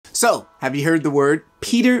So, have you heard the word?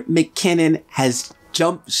 Peter McKinnon has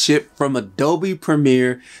jumped ship from Adobe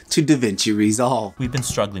Premiere to DaVinci Resolve. We've been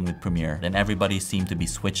struggling with Premiere and everybody seemed to be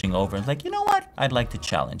switching over. It's like, you know what? I'd like to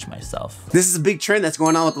challenge myself. This is a big trend that's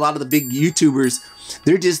going on with a lot of the big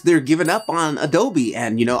YouTubers. They're giving up on Adobe.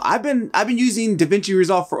 And you know, I've been using DaVinci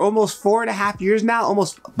Resolve for almost 4.5 years now,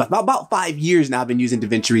 about 5 years now I've been using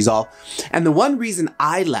DaVinci Resolve. And the one reason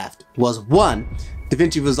I left was, one,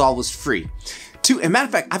 DaVinci Resolve was free. Two, as a matter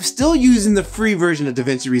of fact, I'm still using the free version of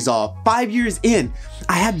DaVinci Resolve. 5 years in,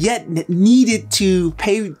 I have yet needed to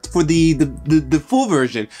pay for the full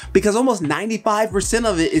version because almost 95%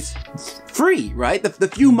 of it is free, right? The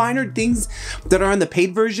few minor things that are in the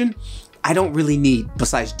paid version, I don't really need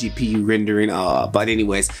besides GPU rendering, but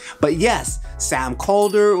anyways. But yes, Sam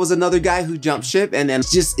Calder was another guy who jumped ship, and then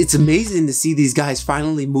it's amazing to see these guys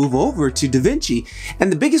finally move over to DaVinci.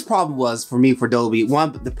 And the biggest problem was for me, for Adobe,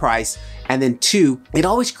 one, the price, and then two, it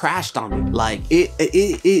always crashed on me. Like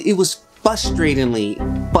it was frustratingly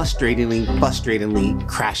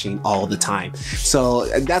crashing all the time. So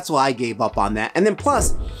that's why I gave up on that. And then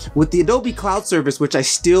plus, with the Adobe Cloud Service, which I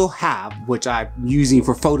still have, which I'm using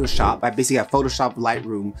for Photoshop, I basically have Photoshop,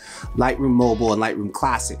 Lightroom Mobile, and Lightroom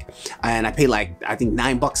Classic. And I pay like, I think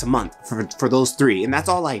 $9 a month for those three. And that's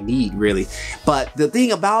all I need, really. But the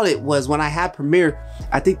thing about it was, when I had Premiere,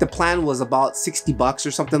 I think the plan was about $60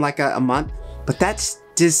 or something like a month. But that's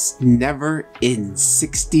just never ends.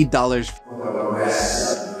 $60 for the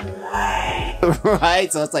rest of your life.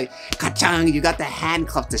 Right? So it's like, ka-chang, you got the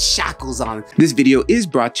handcuffs, the shackles on. This video is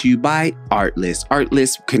brought to you by Artlist.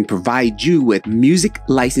 Artlist can provide you with music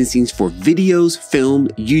licensing for videos, film,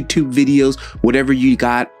 YouTube videos, whatever you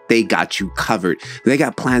got. They got you covered. They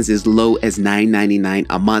got plans as low as $9.99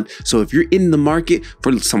 a month. So if you're in the market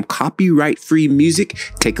for some copyright-free music,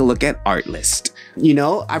 take a look at Artlist. You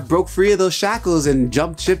know, I broke free of those shackles and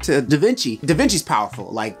jumped ship to DaVinci. DaVinci's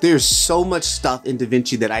powerful. Like, there's so much stuff in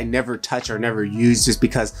DaVinci that I never touch or never use just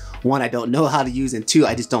because, one, I don't know how to use, and two,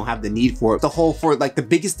 I just don't have the need for it. The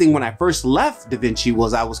biggest thing when I first left DaVinci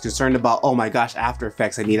was I was concerned about, oh my gosh, After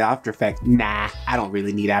Effects, I need After Effects. Nah, I don't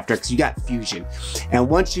really need After Effects. You got Fusion. And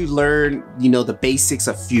once you learn, you know, the basics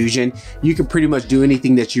of Fusion, you can pretty much do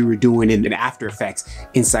anything that you were doing in After Effects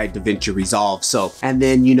inside DaVinci Resolve. So, and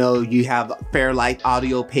then, you know, you have Fairlight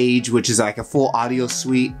Audio Page, which is like a full audio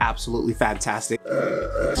suite. Absolutely fantastic.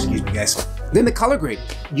 Excuse me, guys. Then the color grading.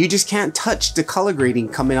 You just can't touch the color grading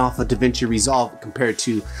coming off of DaVinci Resolve compared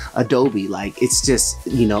to Adobe. Like, it's just,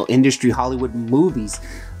 you know, industry Hollywood movies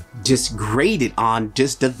just graded on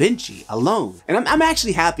just DaVinci alone. And I'm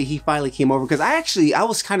actually happy he finally came over, because I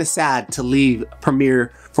was kind of sad to leave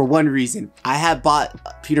Premiere for one reason. I had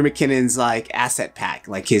bought Peter McKinnon's like asset pack,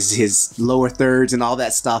 like his lower thirds and all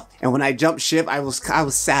that stuff. And when I jumped ship, I was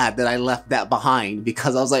sad that I left that behind,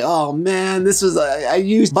 because I was like, oh man, this was I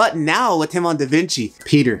used. But now with him on DaVinci,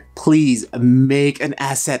 Peter, please make an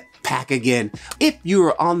asset pack again. If you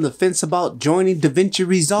are on the fence about joining DaVinci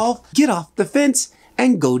Resolve, get off the fence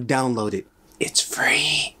and go download it. It's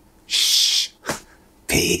free. Shh.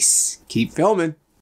 Peace. Keep filming.